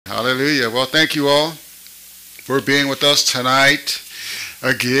Hallelujah. Well, thank you all for being with us tonight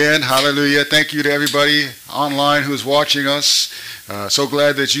again. Hallelujah. Thank you to everybody online who's watching us. So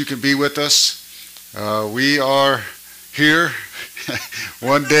glad that you can be with us. We are here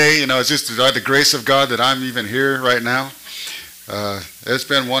one day. It's just by the grace of God that I'm even here right now. It's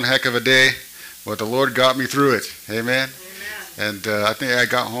been one heck of a day, but the Lord got me through it. Amen. And I think I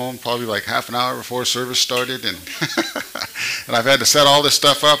got home probably like half an hour before service started, and and I've had to set all this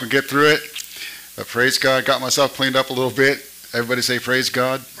stuff up and get through it. But praise God, got myself cleaned up a little bit. Everybody say praise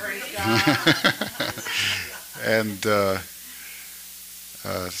God. Praise God. And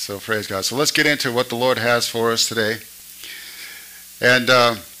so praise God. So let's get into what the Lord has for us today. And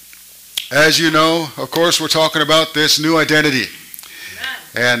as you know, of course, we're talking about this new identity.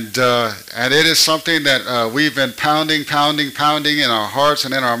 And it is something that we've been pounding in our hearts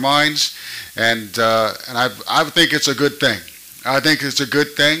and in our minds, and I think it's a good thing. I think it's a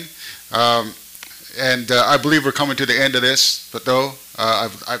good thing, and I believe we're coming to the end of this. But though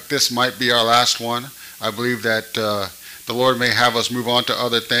this might be our last one, I believe that the Lord may have us move on to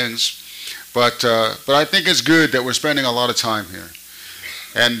other things. But I think it's good that we're spending a lot of time here.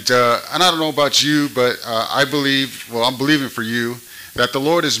 And I don't know about you, but I believe, well, I'm believing for you, that the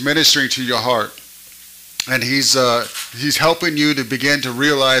Lord is ministering to your heart, and He's helping you to begin to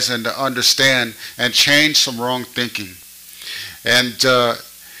realize and to understand and change some wrong thinking. And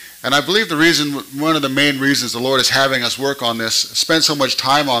I believe one of the main reasons the Lord is having us work on this, spend so much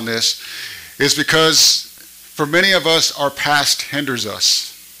time on this, is because for many of us, our past hinders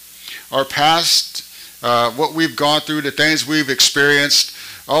us. Our past, what we've gone through, the things we've experienced,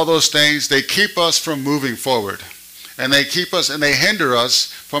 all those things, they keep us from moving forward. And they keep us and they hinder us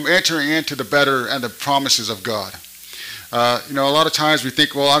from entering into the better and the promises of God. A lot of times we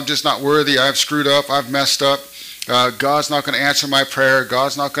think, well, I'm just not worthy. I've screwed up. I've messed up. God's not going to answer my prayer.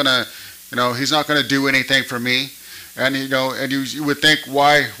 God's not going to, He's not going to do anything for me. And, and you would think,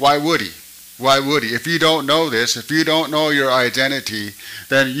 why would He? Why would He? If you don't know this, if you don't know your identity,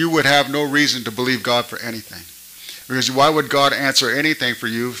 then you would have no reason to believe God for anything. Because why would God answer anything for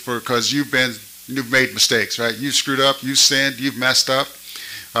you? Because you've made mistakes, right? You've screwed up, you've sinned, you've messed up.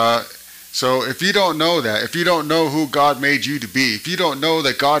 So if you don't know that, if you don't know who God made you to be, if you don't know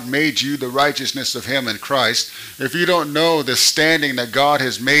that God made you the righteousness of Him in Christ, if you don't know the standing that God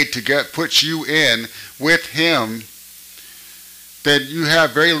has made to put you in with Him, then you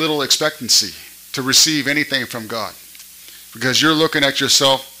have very little expectancy to receive anything from God, because you're looking at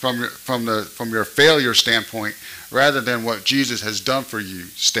yourself from your failure standpoint rather than what Jesus has done for you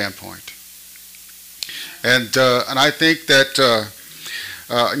standpoint. And I think that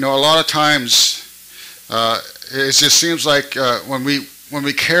a lot of times it just seems like when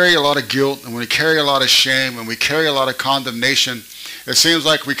we carry a lot of guilt and when we carry a lot of shame and we carry a lot of condemnation, it seems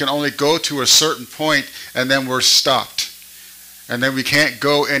like we can only go to a certain point and then we're stopped, and then we can't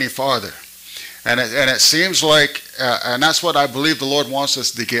go any farther. And it seems like, and that's what I believe the Lord wants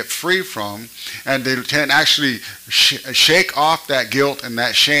us to get free from, and to can actually shake off that guilt and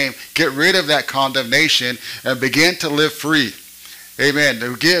that shame, get rid of that condemnation, and begin to live free. Amen.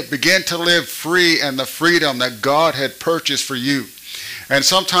 Begin to live free in the freedom that God had purchased for you. And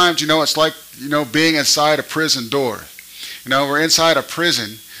sometimes, it's like, being inside a prison door. We're inside a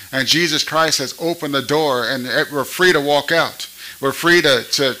prison, and Jesus Christ has opened the door, and we're free to walk out. We're free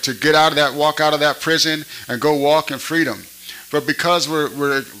to get out of that, walk out of that prison and go walk in freedom. But because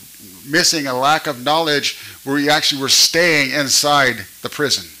we're missing a lack of knowledge, we're staying inside the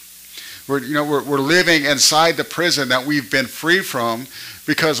prison. We're living inside the prison that we've been free from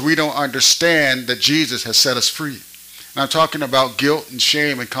because we don't understand that Jesus has set us free. And I'm talking about guilt and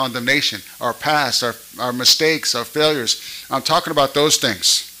shame and condemnation, our past, our mistakes, our failures. I'm talking about those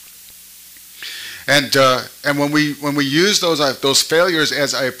things. And when we use those failures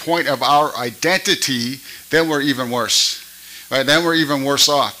as a point of our identity, then we're even worse. Right? Then we're even worse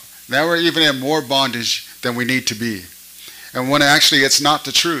off. Then we're even in more bondage than we need to be. And when actually it's not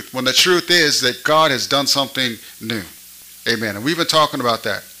the truth. When the truth is that God has done something new. Amen. And we've been talking about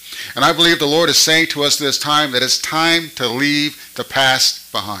that. And I believe the Lord is saying to us this time that it's time to leave the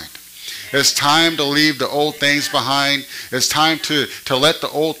past behind. It's time to leave the old things behind. It's time to let the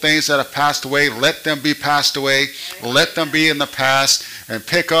old things that have passed away, let them be passed away. Let them be in the past, and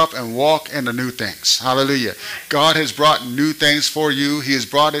pick up and walk in the new things. Hallelujah. God has brought new things for you. He has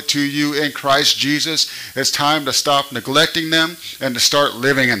brought it to you in Christ Jesus. It's time to stop neglecting them and to start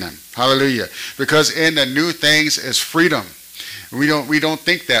living in them. Hallelujah. Because in the new things is freedom. We don't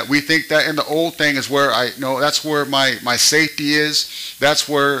think that. We think that in the old thing is where that's where my safety is. That's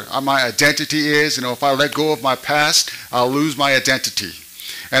where my identity is. If I let go of my past, I'll lose my identity.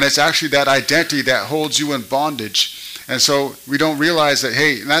 And it's actually that identity that holds you in bondage. And so we don't realize that,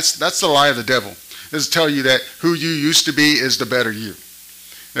 hey, that's the lie of the devil. Is to tell you that who you used to be is the better you.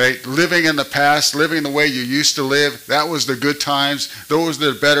 Right? Living in the past, living the way you used to live, that was the good times. Those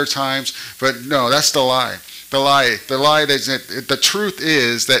were the better times. But no, that's the lie. The lie that the truth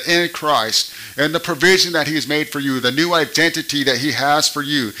is that in Christ, and the provision that he's made for you, the new identity that he has for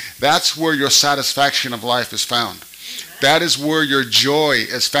you, that's where your satisfaction of life is found. That is where your joy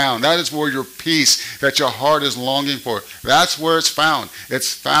is found. That is where your peace that your heart is longing for. That's where it's found.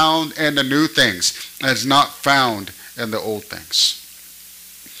 It's found in the new things. And it's not found in the old things.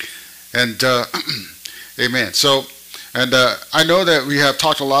 And amen. So, and I know that we have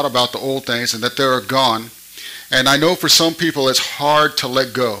talked a lot about the old things and that they are gone. And I know for some people it's hard to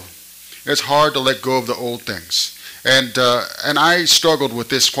let go. It's hard to let go of the old things. And I struggled with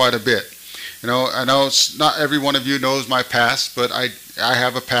this quite a bit. You know, I know it's not every one of you knows my past, but I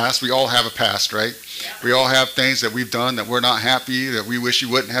have a past. We all have a past, right? Yeah. We all have things that we've done that we're not happy, that we wish you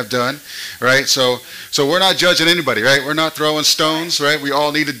wouldn't have done, right? So we're not judging anybody, right? We're not throwing stones, right? We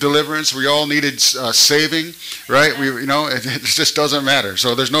all needed deliverance. We all needed saving, right? It just doesn't matter.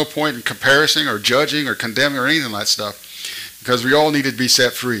 So there's no point in comparison or judging or condemning or anything like that stuff, because we all needed to be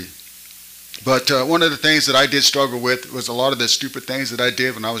set free. But one of the things that I did struggle with was a lot of the stupid things that I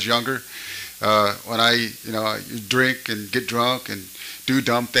did when I was younger. When I drink and get drunk and do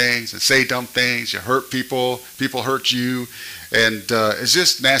dumb things and say dumb things, you hurt people, people hurt you, and it's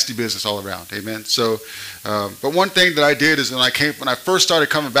just nasty business all around. Amen. So, but one thing that I did is when I first started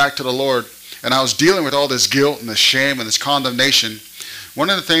coming back to the Lord, and I was dealing with all this guilt and this shame and this condemnation,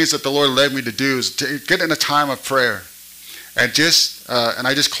 one of the things that the Lord led me to do is to get in a time of prayer, and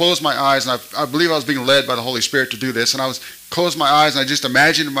I just closed my eyes, and I believe I was being led by the Holy Spirit to do this, and I was closed my eyes, and I just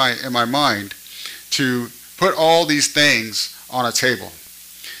imagined in my mind to put all these things on a table.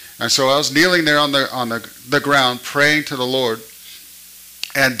 And so I was kneeling there on the ground praying to the Lord,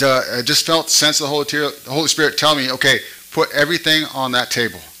 and I just felt the sense of the Holy Spirit tell me, okay, put everything on that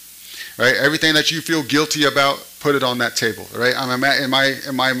table. Right? Everything that you feel guilty about, put it on that table. Right? I'm in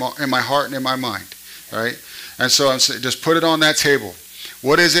my heart and in my mind. Right? And so I'm saying, just put it on that table.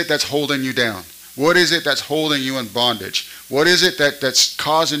 What is it that's holding you down? What is it that's holding you in bondage? What is it that's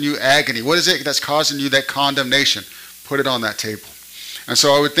causing you agony? What is it that's causing you that condemnation? Put it on that table. And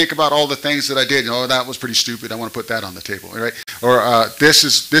so I would think about all the things that I did. That was pretty stupid. I want to put that on the table, right? Or this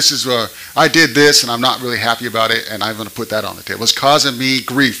is I did this and I'm not really happy about it, and I'm going to put that on the table. It's causing me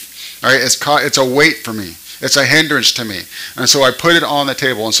grief, right? It's a weight for me. It's a hindrance to me. And so I put it on the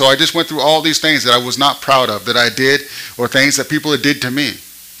table. And so I just went through all these things that I was not proud of that I did, or things that people had did to me.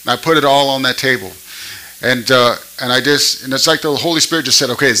 I put it all on that table. And it's like the Holy Spirit just said,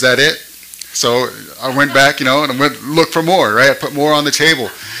 okay, is that it? So I went back, and I went look for more, right? I put more on the table.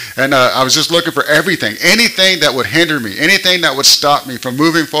 And I was just looking for everything. Anything that would hinder me, anything that would stop me from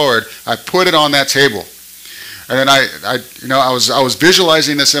moving forward, I put it on that table. And then I was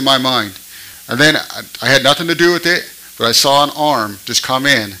visualizing this in my mind. And then I had nothing to do with it, but I saw an arm just come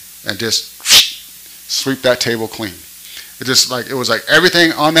in and just sweep that table clean. It was like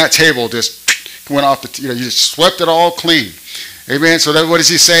everything on that table just went off you just swept it all clean. Amen. So what is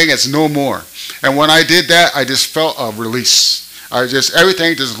he saying? It's no more. And when I did that, I just felt a release.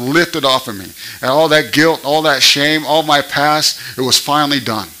 Everything just lifted off of me. And all that guilt, all that shame, all my past, it was finally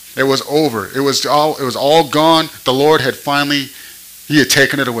done. It was over. It was all gone. The Lord had finally, he had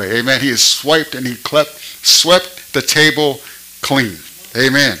taken it away. Amen. He has swiped and he swept the table clean.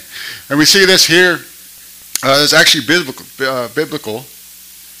 Amen. And we see this here. It's actually biblical.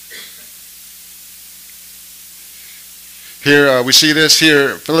 Here we see this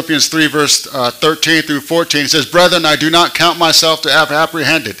here, Philippians 3 verse 13 through 14. It says, "Brethren, I do not count myself to have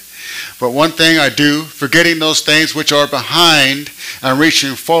apprehended, but one thing I do, forgetting those things which are behind and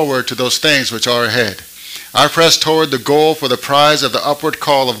reaching forward to those things which are ahead. I press toward the goal for the prize of the upward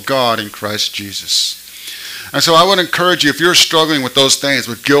call of God in Christ Jesus." And so I would encourage you, if you're struggling with those things,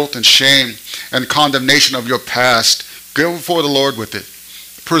 with guilt and shame and condemnation of your past, go before the Lord with it.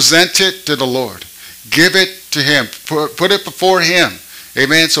 Present it to the Lord. Give it to him. Put it before him.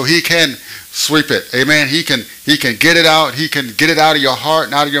 Amen. So he can sweep it. Amen. He can get it out. He can get it out of your heart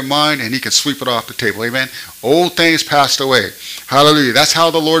and out of your mind, and he can sweep it off the table. Amen. Old things passed away. Hallelujah. That's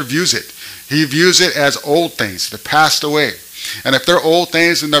how the Lord views it. He views it as old things that passed away. And if they're old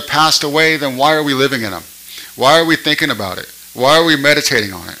things and they're passed away, then why are we living in them? Why are we thinking about it? Why are we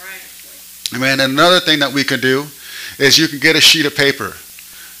meditating on it? Right. Amen. And another thing that we can do is you can get a sheet of paper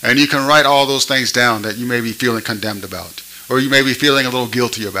and you can write all those things down that you may be feeling condemned about, or you may be feeling a little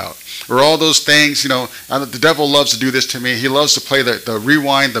guilty about. Or all those things, the devil loves to do this to me. He loves to play the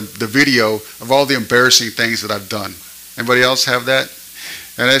rewind, the video of all the embarrassing things that I've done. Anybody else have that?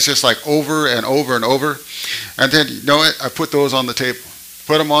 And it's just like over and over and over. And then, you know what? I put those on the table.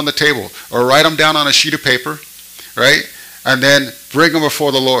 Put them on the table. Or write them down on a sheet of paper, right? And then bring them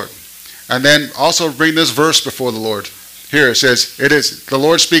before the Lord. And then also bring this verse before the Lord. Here it says, it is, the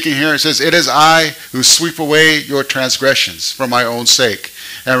Lord speaking here, it says, it is I who sweep away your transgressions for my own sake,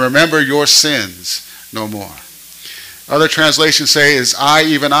 and remember your sins no more. Other translations say, is I,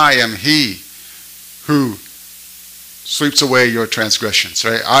 even I, am he who sweeps away your transgressions.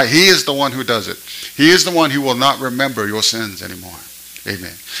 Right? He is the one who does it. He is the one who will not remember your sins anymore.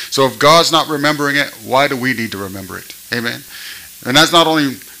 Amen. So if God's not remembering it, why do we need to remember it? Amen. And that's not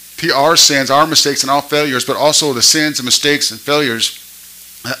only our sins, our mistakes, and our failures, but also the sins and mistakes and failures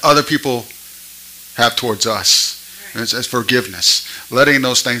that other people have towards us. And it's forgiveness, letting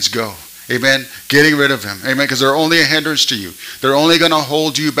those things go. Amen. Getting rid of them. Amen. Because they're only a hindrance to you. They're only going to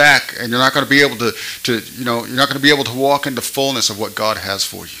hold you back, and you're not going to be able you're not going to be able to walk into fullness of what God has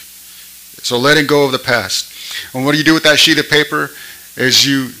for you. So letting go of the past. And what do you do with that sheet of paper? Is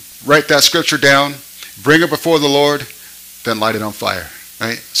you write that scripture down, bring it before the Lord, then light it on fire.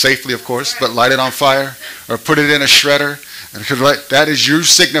 Right? Safely, of course, but light it on fire or put it in a shredder. And that is you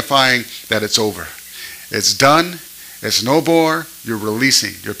signifying that it's over. It's done. It's no more. You're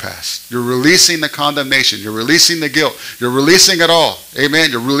releasing your past. You're releasing the condemnation. You're releasing the guilt. You're releasing it all.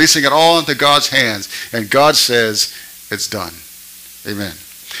 Amen. You're releasing it all into God's hands. And God says it's done. Amen.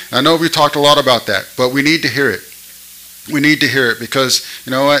 I know we talked a lot about that, but we need to hear it. We need to hear it because,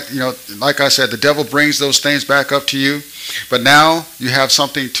 you know what, like I said, the devil brings those things back up to you, but now you have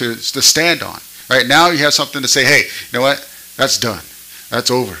something to stand on. Right? Now you have something to say, hey, you know what, that's done.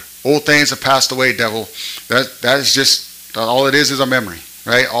 That's over. Old things have passed away, devil. That is just, all it is a memory.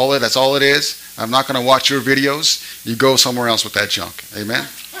 Right? That's all it is. I'm not going to watch your videos. You go somewhere else with that junk. Amen?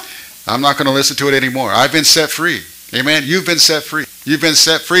 I'm not going to listen to it anymore. I've been set free. Amen? You've been set free. You've been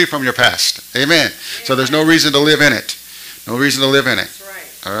set free from your past. Amen? So there's no reason to live in it. No reason to live in it.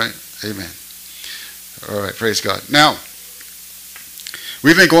 That's right. All right? Amen. All right. Praise God. Now,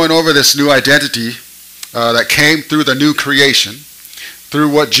 we've been going over this new identity that came through the new creation, through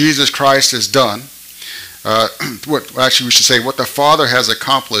what Jesus Christ has done. Actually, we should say what the Father has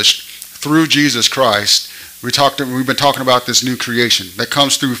accomplished through Jesus Christ. We've been talking about this new creation that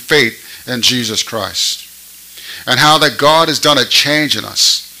comes through faith in Jesus Christ. And how that God has done a change in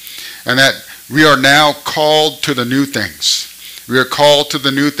us. And that we are now called to the new things. We are called to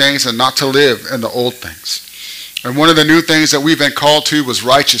the new things and not to live in the old things. And one of the new things that we've been called to was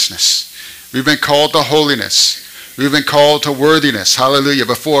righteousness. We've been called to holiness. We've been called to worthiness. Hallelujah.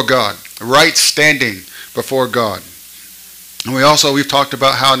 Before God. Right standing before God. And we've talked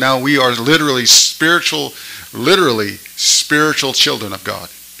about how now we are literally spiritual children of God.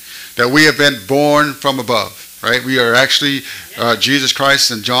 That we have been born from above. Right? We are actually, Jesus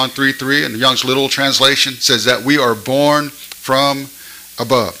Christ in John 3:3 in the Young's Literal Translation says that we are born from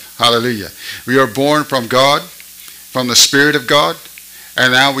above. Hallelujah. We are born from God, from the Spirit of God.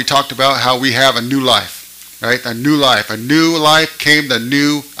 And now we talked about how we have a new life. Right? A new life. A new life came the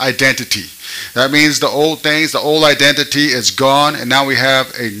new identity. That means the old things, the old identity is gone, and now we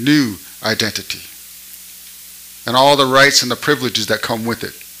have a new identity. And all the rights and the privileges that come with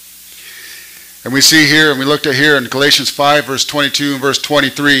it. And we see here, and we looked at here in Galatians 5, verse 22 and verse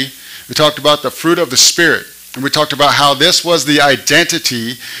 23, we talked about the fruit of the Spirit. And we talked about how this was the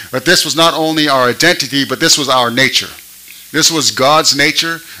identity, but this was not only our identity, but this was our nature. This was God's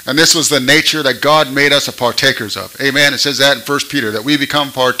nature, and this was the nature that God made us a partakers of. Amen. It says that in 1 Peter, that we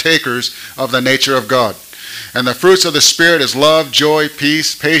become partakers of the nature of God. And the fruits of the Spirit is love, joy,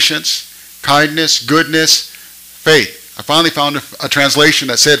 peace, patience, kindness, goodness, faith. I finally found a translation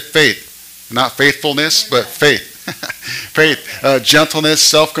that said faith. Not faithfulness, but faith. Faith, gentleness,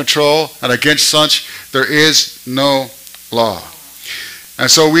 self-control, and against such there is no law.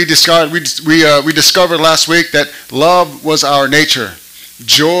 And so we discovered last week that love was our nature,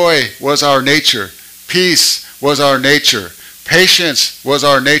 joy was our nature, peace was our nature, patience was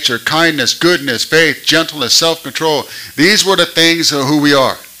our nature, kindness, goodness, faith, gentleness, self-control. These were the things of who we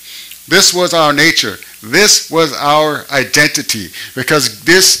are. This was our nature. This was our identity, because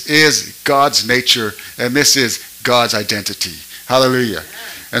this is God's nature and this is God's identity. Hallelujah.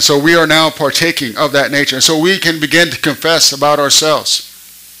 And so we are now partaking of that nature. And so we can begin to confess about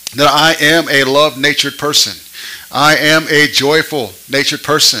ourselves that I am a love-natured person. I am a joyful-natured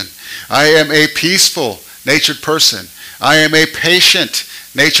person. I am a peaceful-natured person. I am a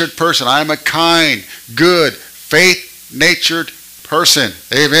patient-natured person. I am a kind, good, faith faith-natured person.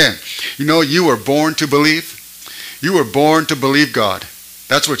 Amen. You know, you were born to believe. You were born to believe God.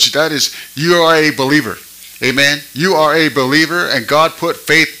 That's what that is. You are a believer. Amen. You are a believer, and God put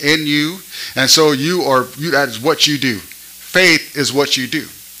faith in you, and so that is what you do. Faith is what you do.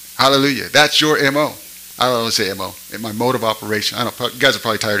 Hallelujah. That's your MO. I don't want to say MO. My mode of operation. I don't. You guys are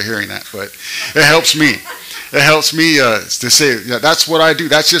probably tired of hearing that, but it helps me. It helps me to say, that's what I do.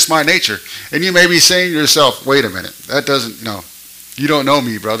 That's just my nature. And you may be saying to yourself, wait a minute. That doesn't, no. You don't know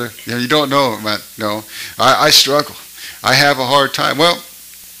me, brother. You don't know, man. No. I struggle. I have a hard time. Well,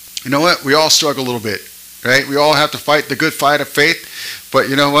 you know what? We all struggle a little bit. Right? We all have to fight the good fight of faith. But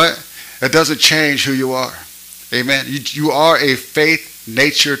you know what? It doesn't change who you are. Amen. You are a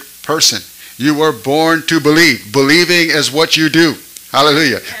faith-natured person. You were born to believe. Believing is what you do.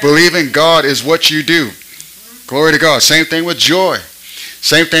 Hallelujah. Believing God is what you do. Glory to God. Same thing with joy.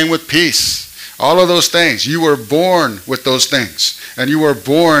 Same thing with peace. All of those things. You were born with those things. And you were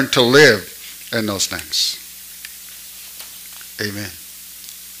born to live in those things. Amen.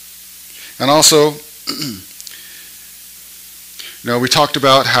 And also, we talked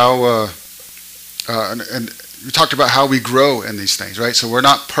about how and we talked about how we grow in these things, right? So we're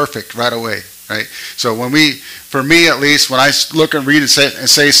not perfect right away, right? So for me at least, when I look and read and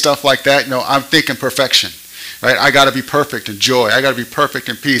say stuff like that, I'm thinking perfection, right? I got to be perfect in joy. I got to be perfect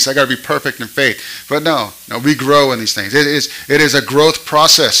in peace. I got to be perfect in faith. But no, we grow in these things. It is a growth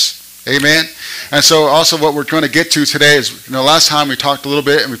process. Amen. And so also what we're going to get to today is, last time we talked a little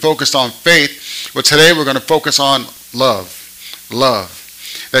bit and we focused on faith, but today we're going to focus on love. Love.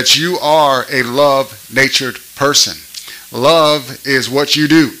 That you are a love-natured person. Love is what you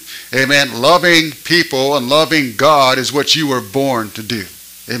do. Amen. Loving people and loving God is what you were born to do.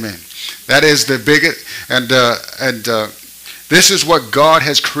 Amen. That is the biggest, and this is what God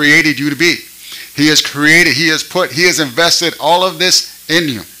has created you to be. He has invested all of this in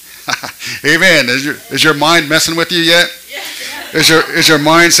you. Amen. Is your mind messing with you yet? Is your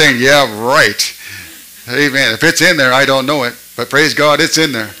mind saying, yeah, right? Amen. If it's in there, I don't know it. But praise God, it's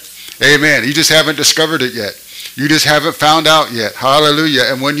in there. Amen. You just haven't discovered it yet. You just haven't found out yet. Hallelujah.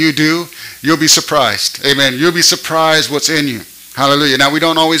 And when you do, you'll be surprised. Amen. You'll be surprised what's in you. Hallelujah. Now, we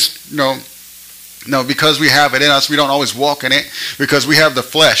don't always, because we have it in us, we don't always walk in it because we have the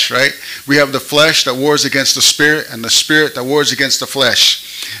flesh, right? We have the flesh that wars against the spirit and the spirit that wars against the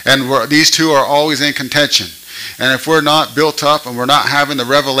flesh. And these two are always in contention. And if we're not built up and we're not having the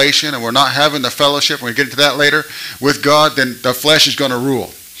revelation and we're not having the fellowship, and we get into that later, with God, then the flesh is going to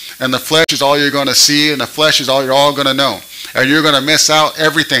rule. And the flesh is all you're going to see, and the flesh is all you're all going to know. And you're going to miss out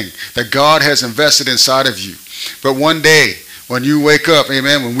everything that God has invested inside of you. But one day, when you wake up,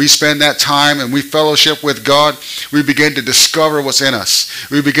 amen, when we spend that time and we fellowship with God, we begin to discover what's in us.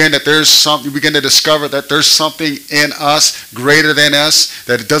 We begin to discover that there's something in us greater than us,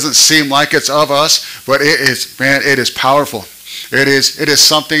 that it doesn't seem like it's of us, but it is powerful. It is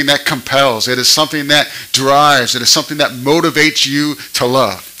something that compels. It is something that drives. It is something that motivates you to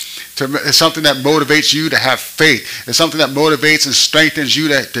love. It's something that motivates you to have faith. It's something that motivates and strengthens you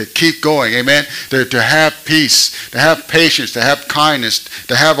to keep going. Amen. To have peace, to have patience, to have kindness,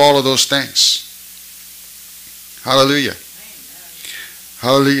 to have all of those things. Hallelujah.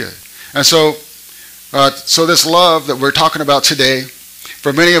 Hallelujah. And so this love that we're talking about today,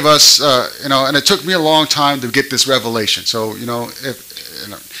 for many of us, and it took me a long time to get this revelation. So,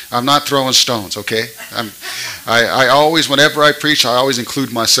 I'm not throwing stones, okay? I always, whenever I preach, I always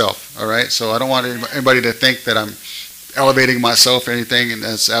include myself, all right? So I don't want anybody to think that I'm elevating myself or anything, and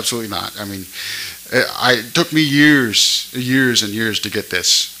that's absolutely not. I mean, it took me years and years to get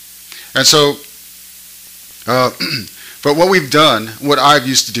this. And so, but what we've done, what I've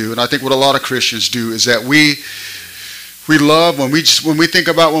used to do, and I think what a lot of Christians do, is that we love, when we think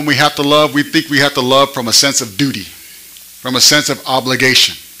about when we have to love, we think we have to love from a sense of duty, from a sense of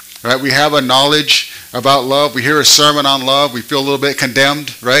obligation. Right? We have a knowledge about love. We hear a sermon on love. We feel a little bit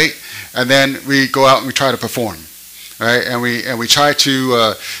condemned, right? And then we go out and we try to perform, right? And we try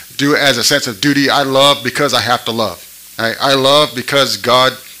to do it as a sense of duty. I love because I have to love. Right? I love because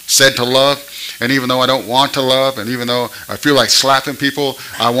God said to love. And even though I don't want to love, and even though I feel like slapping people,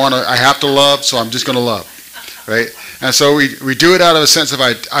 I have to love, so I'm just going to love, right? And so we do it out of a sense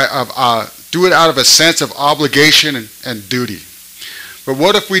of obligation and duty. But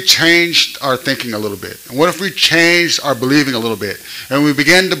what if we changed our thinking a little bit? And what if we changed our believing a little bit? And we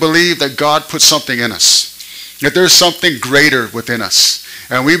begin to believe that God put something in us, that there's something greater within us.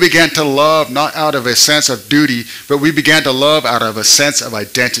 And we began to love not out of a sense of duty, but we began to love out of a sense of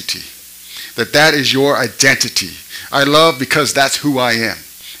identity. That is your identity. I love because that's who I am.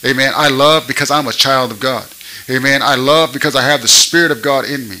 Amen. I love because I'm a child of God. Amen. I love because I have the Spirit of God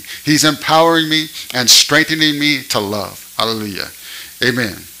in me. He's empowering me and strengthening me to love. Hallelujah.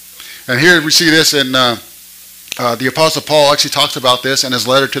 Amen. And here we see this in the Apostle Paul actually talks about this in his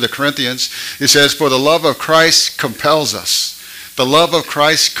letter to the Corinthians. He says, for the love of Christ compels us. The love of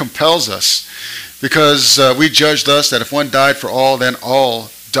Christ compels us because we judge thus that if one died for all, then all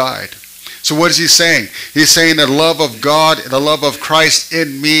died. So what is he saying? He's saying the love of God, the love of Christ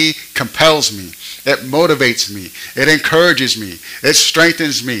in me compels me. It motivates me. It encourages me. It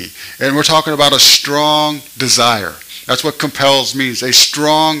strengthens me. And we're talking about a strong desire. That's what compels means. A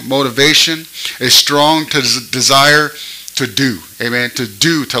strong motivation, a strong desire to do. Amen. To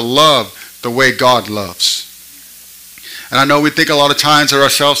do, to love the way God loves. And I know we think a lot of times of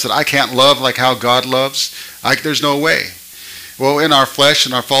ourselves that I can't love like how God loves. There's no way. Well, in our flesh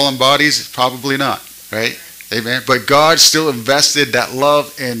and our fallen bodies, probably not, right? Amen. But God still invested that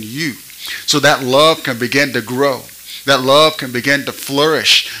love in you. So that love can begin to grow. That love can begin to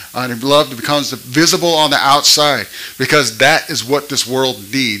flourish. And love becomes visible on the outside. Because that is what this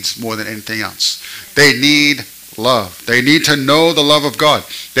world needs more than anything else. They need love. They need to know the love of God.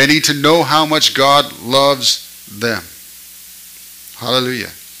 They need to know how much God loves them.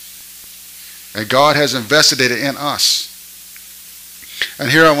 Hallelujah. And God has invested it in us.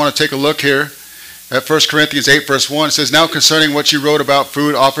 And here I want to take a look here at 1 Corinthians 8 verse 1. It says, now concerning what you wrote about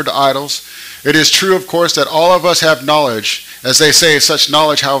food offered to idols, it is true, of course, that all of us have knowledge. As they say, such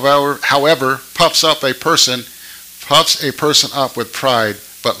knowledge, however, puffs a person up with pride,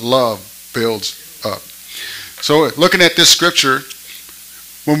 but love builds up. So looking at this scripture,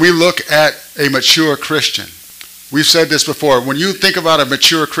 when we look at a mature Christian, we've said this before, when you think about a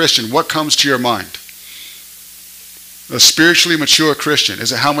mature Christian, what comes to your mind? A spiritually mature Christian.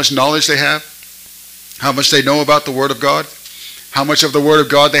 Is it how much knowledge they have? How much they know about the Word of God? How much of the Word of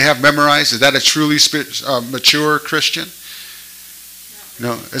God they have memorized? Is that a truly mature Christian?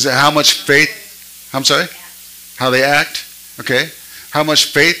 No. Is it how much faith? I'm sorry? How they act? Okay. How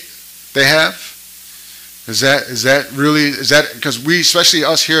much faith they have? Is that because we, especially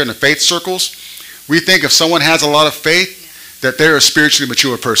us here in the faith circles, we think if someone has a lot of faith, that they're a spiritually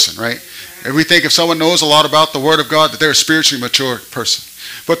mature person, right? And we think if someone knows a lot about the Word of God, that they're a spiritually mature person.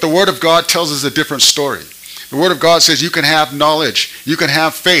 But the Word of God tells us a different story. The Word of God says you can have knowledge. You can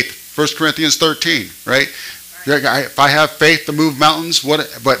have faith. 1 Corinthians 13, right? If I have faith to move mountains,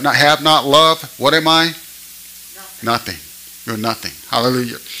 but have not love, what am I? Nothing. You're nothing.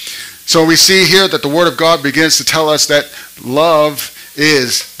 Hallelujah. So we see here that the Word of God begins to tell us that love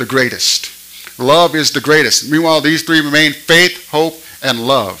is the greatest. Love is the greatest. Meanwhile, these three remain: faith, hope, and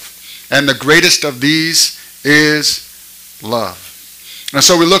love. And the greatest of these is love. And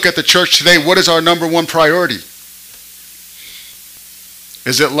so we look at the church today. What is our number one priority?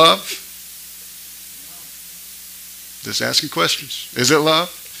 Is it love? Just asking questions. Is it love?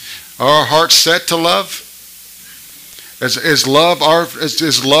 Are our hearts set to love? Is love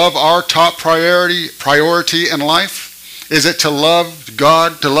our top priority in life? Is it to love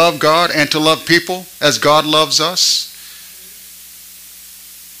God and to love people as God loves us?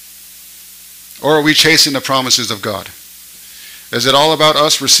 Or are we chasing the promises of God? Is it all about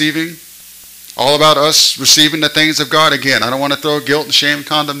us receiving? All about us receiving the things of God? Again, I don't want to throw guilt and shame and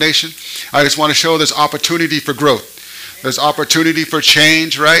condemnation. I just want to show there's opportunity for growth. There's opportunity for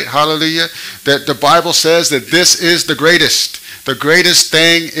change, right? Hallelujah. That the Bible says that this is the greatest. The greatest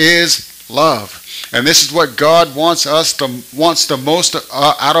thing is love. And this is what God wants the most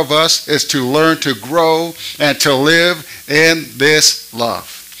out of us, is to learn to grow and to live in this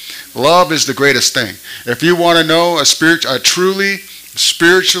love. Love is the greatest thing. If you want to know a truly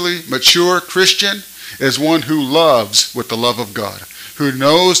spiritually mature Christian, is one who loves with the love of God, who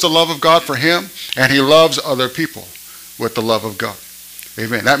knows the love of God for him, and he loves other people with the love of God.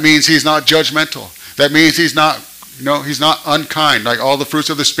 Amen. That means he's not judgmental. That means he's not unkind, like all the fruits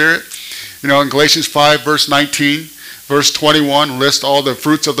of the Spirit. In Galatians 5 verse 19, verse 21 lists all the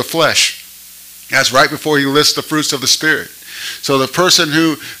fruits of the flesh. That's right before he lists the fruits of the Spirit. So the person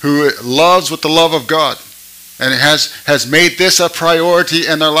who loves with the love of God and has made this a priority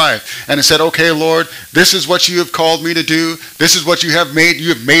in their life, and has said, okay, Lord, this is what you have called me to do. This is what you have made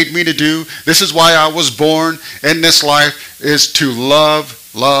me to do. This is why I was born in this life, is to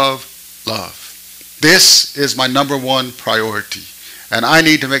love, love, love. This is my number one priority. And I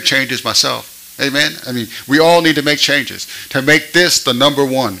need to make changes myself. Amen? I mean, we all need to make changes to make this the number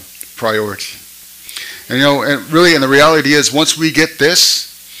one priority. And and really, and the reality is, once we get this,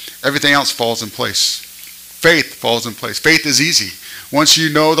 everything else falls in place. Faith falls in place. Faith is easy. Once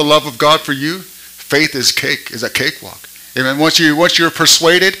you know the love of God for you, faith is a cakewalk. Amen. Once you're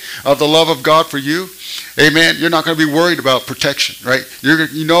persuaded of the love of God for you, Amen. You're not going to be worried about protection, right?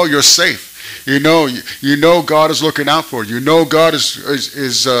 You know you're safe. You know God is looking out for you. You know God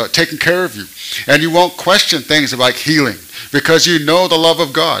is taking care of you. And you won't question things like healing because you know the love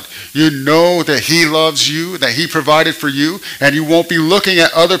of God. You know that He loves you, that He provided for you, and you won't be looking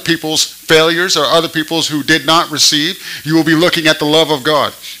at other people's failures or other people's who did not receive. You will be looking at the love of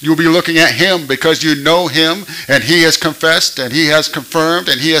God. You will be looking at Him because you know Him, and He has confessed, and He has confirmed,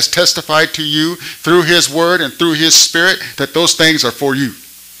 and He has testified to you through His Word and through His Spirit that those things are for you.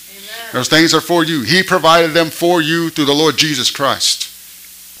 Those things are for you. He provided them for you through the Lord Jesus Christ.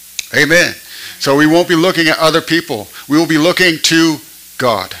 Amen. So we won't be looking at other people. We will be looking to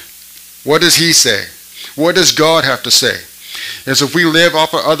God. What does He say? What does God have to say? As if we live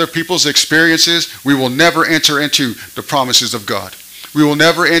off of other people's experiences, we will never enter into the promises of God. We will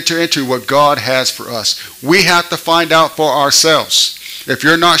never enter into what God has for us. We have to find out for ourselves. If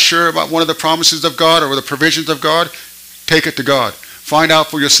you're not sure about one of the promises of God or the provisions of God, take it to God. Find out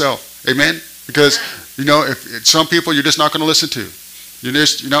for yourself. Amen? Because, if some people you're just not going to listen to.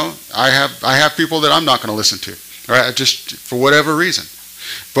 I have people that I'm not going to listen to. All right? Just for whatever reason.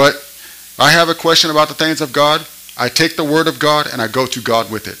 But I have a question about the things of God. I take the word of God and I go to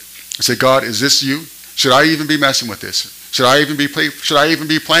God with it. I say, God, is this you? Should I even be messing with this? Should I even be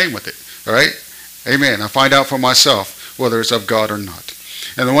playing with it? All right? Amen. I find out for myself whether it's of God or not.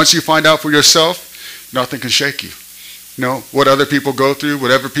 And then once you find out for yourself, nothing can shake you. What other people go through,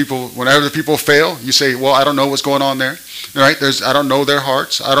 whenever people fail, you say, well, I don't know what's going on there. Right? I don't know their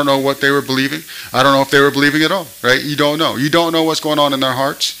hearts. I don't know what they were believing. I don't know if they were believing at all. Right? You don't know. You don't know what's going on in their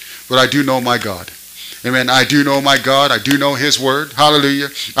hearts, but I do know my God. Amen. I do know my God. I do know His word. Hallelujah.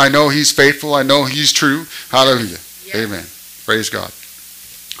 I know He's faithful. I know He's true. Hallelujah. Yes. Amen. Praise God.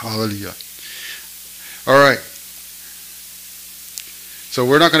 Hallelujah. All right. So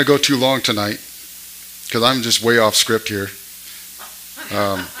we're not going to go too long tonight, because I'm just way off script here.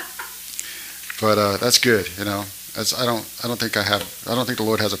 But that's good, I don't think the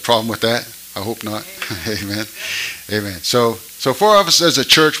Lord has a problem with that. I hope not. Amen. Amen. So for us as a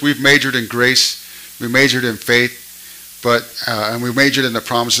church, we've majored in grace, we majored in faith, and we majored in the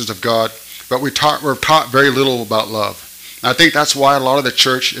promises of God. But we're taught very little about love. And I think that's why a lot of the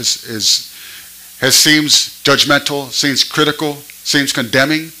church seems judgmental, seems critical, seems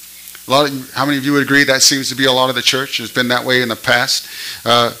condemning. How many of you would agree that seems to be a lot of the church? It's been that way in the past.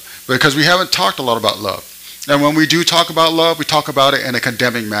 Because we haven't talked a lot about love. And when we do talk about love, we talk about it in a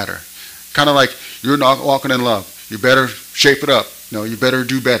condemning manner. Kind of like, you're not walking in love. You better shape it up. You better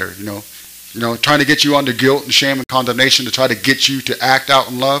do better. Trying to get you under guilt and shame and condemnation to try to get you to act out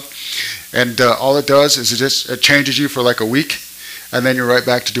in love. And all it does is it changes you for like a week. And then you're right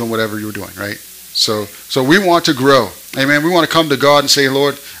back to doing whatever you were doing, right? So we want to grow. Amen. We want to come to God and say,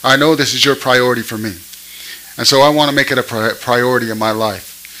 Lord, I know this is your priority for me. And so I want to make it a priority in my life.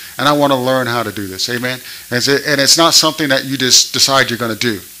 And I want to learn how to do this. Amen. And it's not something that you just decide you're going to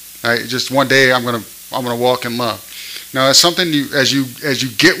do. Right? Just one day I'm going to walk in love. Now it's something as you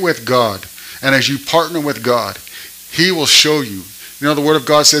get with God and as you partner with God, He will show you. The Word of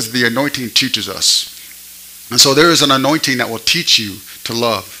God says the anointing teaches us. And so there is an anointing that will teach you to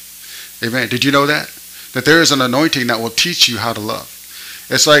love. Amen. Did you know that? That there is an anointing that will teach you how to love.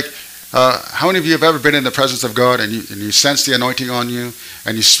 It's like, how many of you have ever been in the presence of God and you sense the anointing on you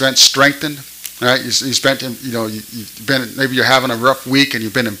and you spent strengthened? Right? You've been, maybe you're having a rough week and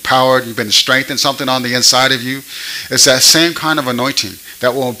you've been empowered, you've been strengthened, something on the inside of you. It's that same kind of anointing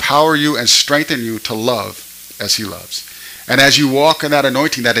that will empower you and strengthen you to love as He loves. And as you walk in that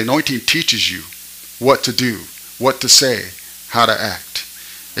anointing teaches you what to do, what to say, how to act.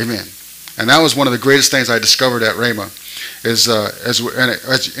 Amen. And that was one of the greatest things I discovered at Rhema.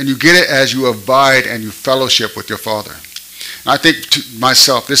 And you get it as you abide and you fellowship with your Father. And I think to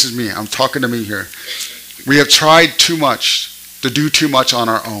myself, this is me, I'm talking to me here. We have tried too much to do too much on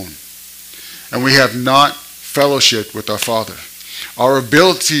our own. And we have not fellowshiped with our Father. Our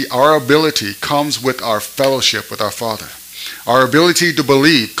ability comes with our fellowship with our Father. Our ability to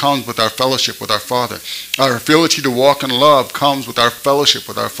believe comes with our fellowship with our Father. Our ability to walk in love comes with our fellowship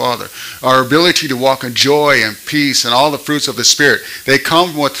with our Father. Our ability to walk in joy and peace and all the fruits of the Spirit, they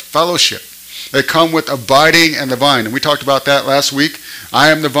come with fellowship. They come with abiding in the vine. And we talked about that last week. I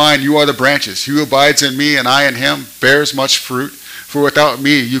am the vine, you are the branches. He who abides in me and I in him bears much fruit. For without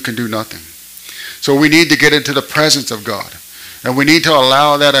me, you can do nothing. So we need to get into the presence of God. And we need to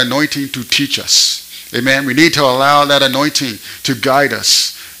allow that anointing to teach us. Amen. We need to allow that anointing to guide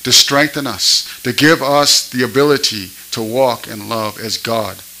us, to strengthen us, to give us the ability to walk in love as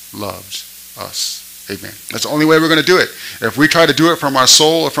God loves us. Amen. That's the only way we're going to do it. If we try to do it from our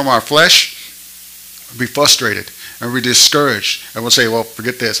soul or from our flesh, be frustrated and we're discouraged, and we'll say, well,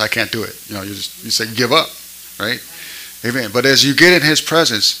 forget this, I can't do it. You say give up, right? Amen. But as you get in his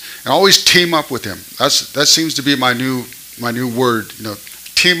presence, and always team up with him. That seems to be my new word.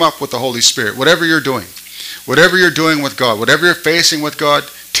 Team up with the Holy Spirit. Whatever you're doing with God, whatever you're facing with God,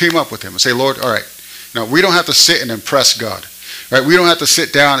 team up with him and say, Lord, all right. Now, we don't have to sit and impress God. Right? We don't have to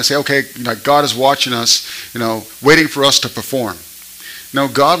sit down and say, okay, God is watching us, waiting for us to perform. No,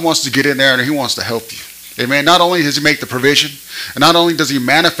 God wants to get in there and he wants to help you. Amen. Not only does he make the provision, and not only does he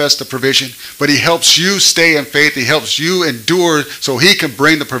manifest the provision, but he helps you stay in faith. He helps you endure so he can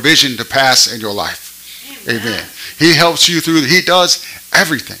bring the provision to pass in your life. Amen. He helps you through. He does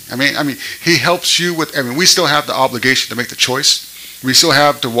everything. I mean, he helps you with. We still have the obligation to make the choice. We still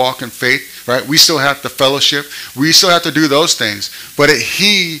have to walk in faith, right? We still have to fellowship. We still have to do those things. But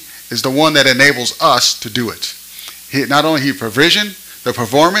he is the one that enables us to do it. Not only he provision, the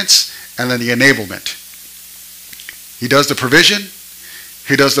performance, and then the enablement. He does the provision,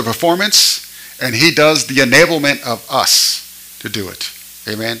 he does the performance, and he does the enablement of us to do it.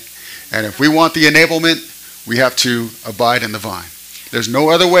 Amen. And if we want the enablement, we have to abide in the vine. There's no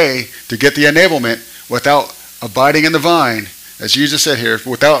other way to get the enablement without abiding in the vine. As Jesus said here,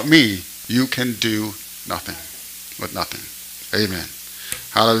 without me, you can do nothing. With nothing. Amen.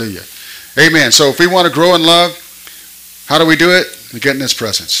 Hallelujah. Amen. So if we want to grow in love, how do we do it? We get in his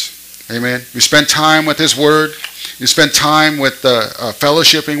presence. Amen. We spend time with his word. You spend time with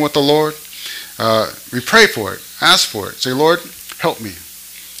fellowshipping with the Lord. We pray for it. Ask for it. Say, Lord, help me.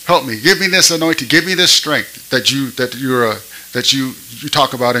 Help me. Give me this anointing. Give me this strength that you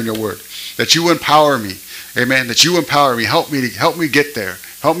talk about in your word. That you empower me. Amen. That you empower me. Help me get there.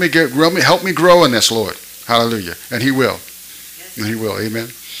 Help me grow in this, Lord. Hallelujah. And he will. And he will. Amen.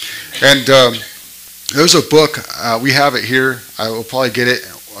 And there's a book. We have it here. I will probably get it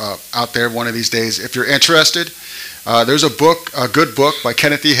out there one of these days. If you're interested, there's a good book by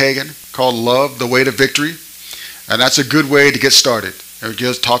Kenneth E. Hagin called Love, the Way to Victory. And that's a good way to get started. It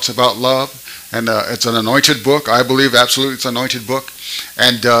just talks about love. And it's an anointed book. I believe absolutely it's an anointed book.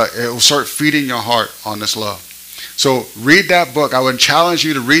 And it will start feeding your heart on this love. So read that book. I would challenge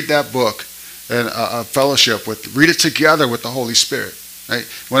you to read that book and fellowship with. Read it together with the Holy Spirit. Right?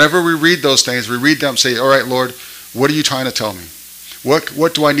 Whenever we read those things, we read them, say, all right, Lord, what are you trying to tell me?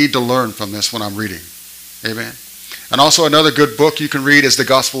 What do I need to learn from this when I'm reading? Amen. And also another good book you can read is the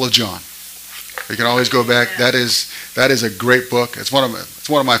Gospel of John. You can always go back. That is a great book. It's one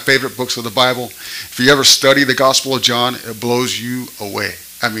of my favorite books of the Bible. If you ever study the Gospel of John, it blows you away.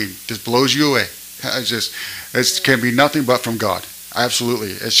 Just blows you away. It can be nothing but from God.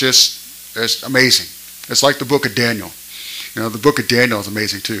 Absolutely. It's amazing. It's like the book of Daniel. The book of Daniel is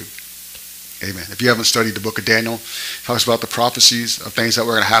amazing too. Amen. If you haven't studied the book of Daniel, it talks about the prophecies of things that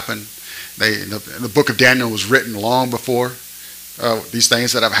were going to happen. The book of Daniel was written long before these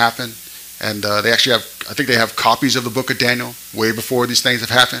things that have happened. And they actually I think they have copies of the book of Daniel way before these things have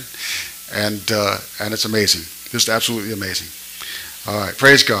happened. And it's amazing. Just absolutely amazing. All right.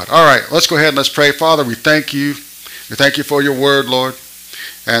 Praise God. All right. Let's go ahead and let's pray. Father, we thank you. We thank you for your word, Lord.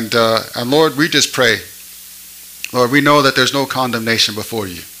 And Lord, we just pray. Lord, we know that there's no condemnation before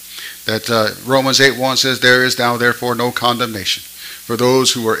you. That Romans 8:1 says, there is now therefore no condemnation for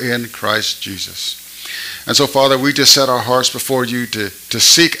those who are in Christ Jesus. And so, Father, we just set our hearts before you to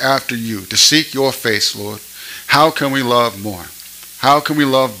seek after you, to seek your face, Lord. How can we love more? How can we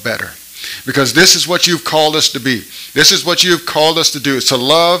love better? Because this is what you've called us to be. This is what you've called us to do, is to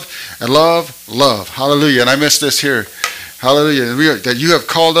love and love, love. Hallelujah. And I missed this here. Hallelujah. That you have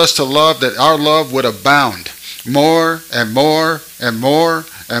called us to love, that our love would abound more and more and more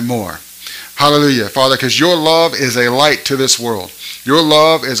and more. Hallelujah, Father, because your love is a light to this world. Your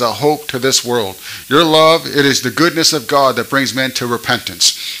love is a hope to this world. Your love, it is the goodness of God that brings men to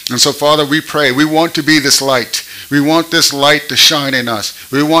repentance. And so, Father, we pray. We want to be this light. We want this light to shine in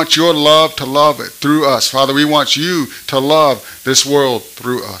us. We want your love to love it through us. Father, we want you to love this world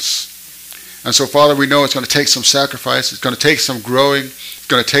through us. And so, Father, we know it's going to take some sacrifice. It's going to take some growing. It's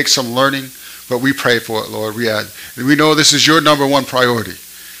going to take some learning. But we pray for it, Lord. We know this is your number one priority.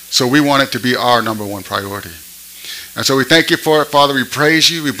 So we want it to be our number one priority. And so we thank you for it, Father. We praise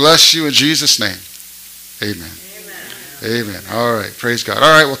you. We bless you in Jesus' name. Amen. Amen. All right. Praise God.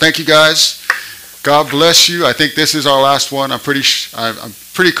 All right. Well, thank you, guys. God bless you. I think this is our last one. I'm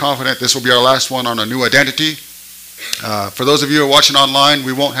pretty confident this will be our last one on a new identity. For those of you who are watching online,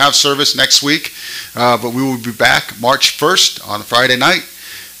 we won't have service next week, but we will be back March 1st on Friday night.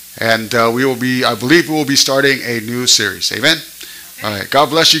 And I believe we will be starting a new series. Amen. All right. God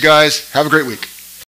bless you guys. Have a great week.